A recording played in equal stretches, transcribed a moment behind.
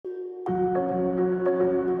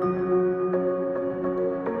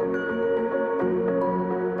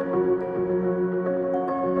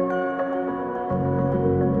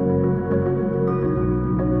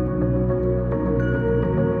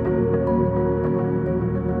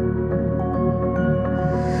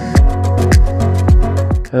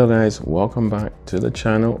Hello guys, welcome back to the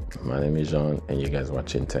channel. My name is John and you guys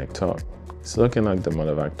watching Tech Talk. It's looking like the month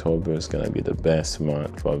of October is going to be the best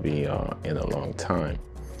month for VR in a long time.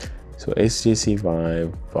 So HTC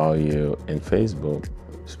Vive, VARJO and Facebook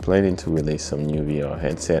is planning to release some new VR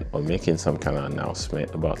headset or making some kind of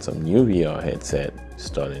announcement about some new VR headset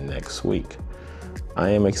starting next week. I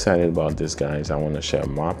am excited about this, guys. I want to share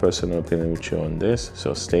my personal opinion with you on this,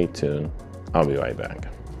 so stay tuned. I'll be right back.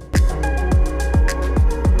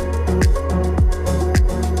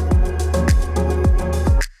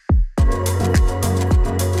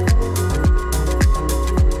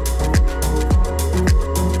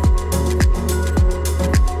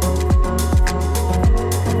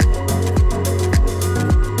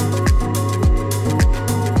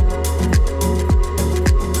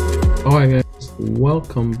 Alright guys,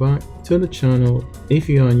 welcome back to the channel. If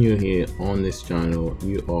you are new here on this channel,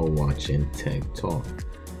 you are watching Tech Talk.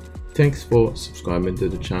 Thanks for subscribing to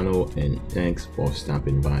the channel and thanks for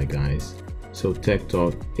stopping by, guys. So Tech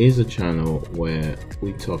Talk is a channel where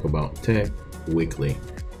we talk about tech weekly.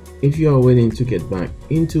 If you are waiting to get back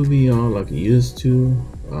into VR like you used to,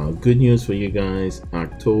 good news for you guys,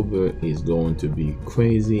 October is going to be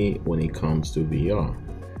crazy when it comes to VR.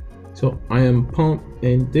 So I am pumped,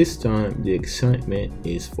 and this time the excitement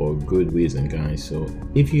is for good reason, guys. So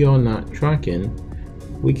if you are not tracking,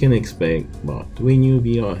 we can expect about 3 new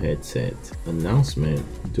VR headset announcement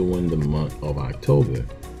during the month of October.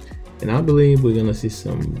 And I believe we're gonna see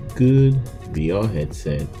some good VR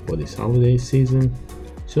headset for this holiday season.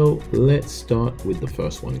 So let's start with the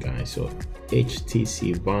first one, guys. So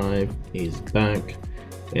HTC Vive is back,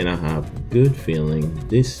 and I have a good feeling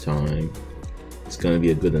this time it's going to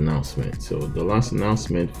be a good announcement. So the last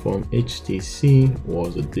announcement from HTC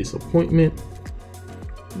was a disappointment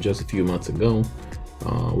just a few months ago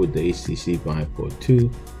with the HTC Vive Pro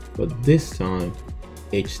 2, but this time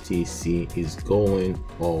HTC is going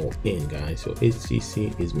all in, guys. So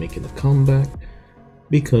HTC is making a comeback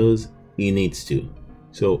because it needs to.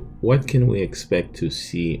 So what can we expect to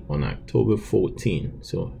see on October 14?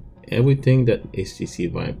 So everything that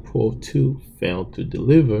HTC Vive Pro 2 failed to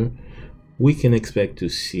deliver, we can expect to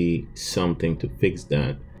see something to fix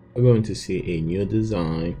that. We're going to see a new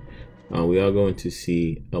design. We are going to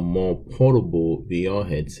see a more portable VR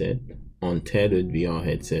headset, untethered VR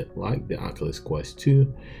headset like the Oculus Quest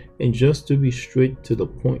 2. And just to be straight to the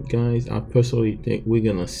point, guys, I personally think we're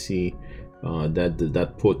gonna see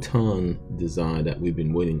that proton design that we've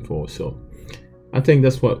been waiting for. So I think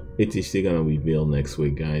that's what HTC gonna reveal next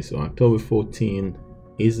week, guys. So October 14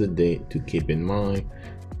 is the date to keep in mind.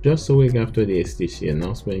 Just a week after the HTC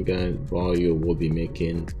announcement, guys, VARJO will be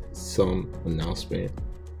making some announcement.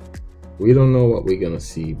 We don't know what we're gonna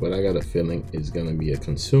see, but I got a feeling it's gonna be a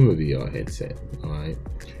consumer VR headset. Alright.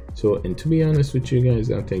 So, and to be honest with you guys,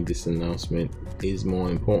 I think this announcement is more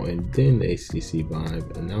important than the HTC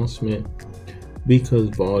Vive announcement, because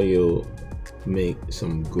VARJO make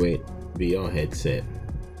some great VR headset.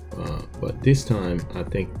 But this time I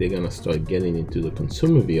think they're gonna start getting into the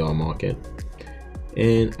consumer VR market.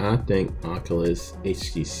 And I think Oculus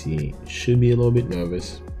HTC should be a little bit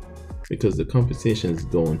nervous because the competition is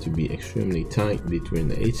going to be extremely tight between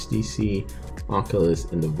the HTC, Oculus,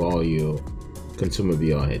 and the VARJO consumer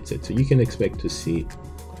VR headset. So you can expect to see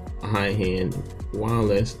a high-end,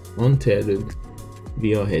 wireless, untethered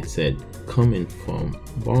VR headset coming from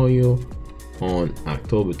VARJO on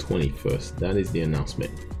October 21st. That is the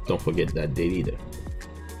announcement. Don't forget that date either.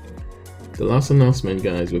 The last announcement,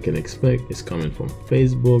 guys, we can expect is coming from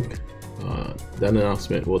Facebook. That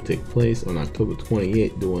announcement will take place on October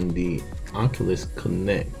 28th during the Oculus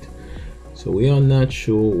Connect. So we are not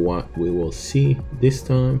sure what we will see this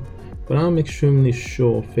time, but I'm extremely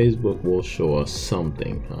sure Facebook will show us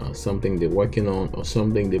something, something they're working on or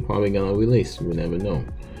something they're probably gonna release. We never know.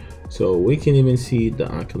 So we can even see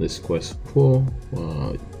the Oculus Quest Pro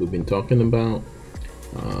we've been talking about.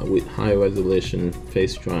 With high resolution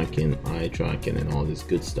face tracking, eye tracking, and all this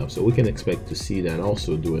good stuff. So we can expect to see that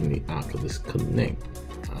also during the Oculus Connect.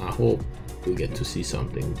 I hope we get to see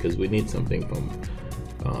something because we need something from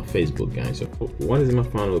Facebook, guys. So what is my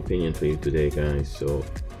final opinion for you today, guys? So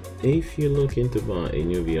if you're looking to buy a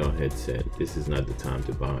new VR headset, this is not the time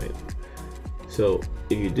to buy it. So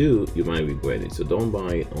if you do, you might regret it. So don't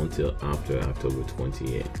buy it until after October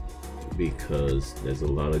 28th. Because there's a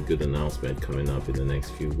lot of good announcement coming up in the next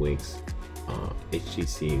few weeks.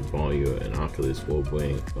 HTC, VARJO, and Oculus will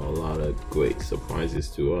bring a lot of great surprises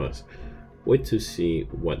to us. Wait to see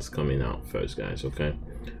what's coming out first, guys. Okay,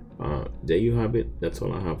 there you have it. That's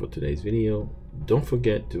all I have for today's video. Don't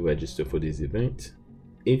forget to register for this event.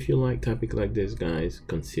 If you like topics like this, guys,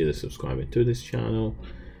 consider subscribing to this channel.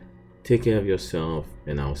 Take care of yourself,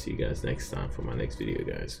 and I'll see you guys next time for my next video,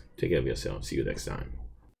 guys. Take care of yourself. See you next time.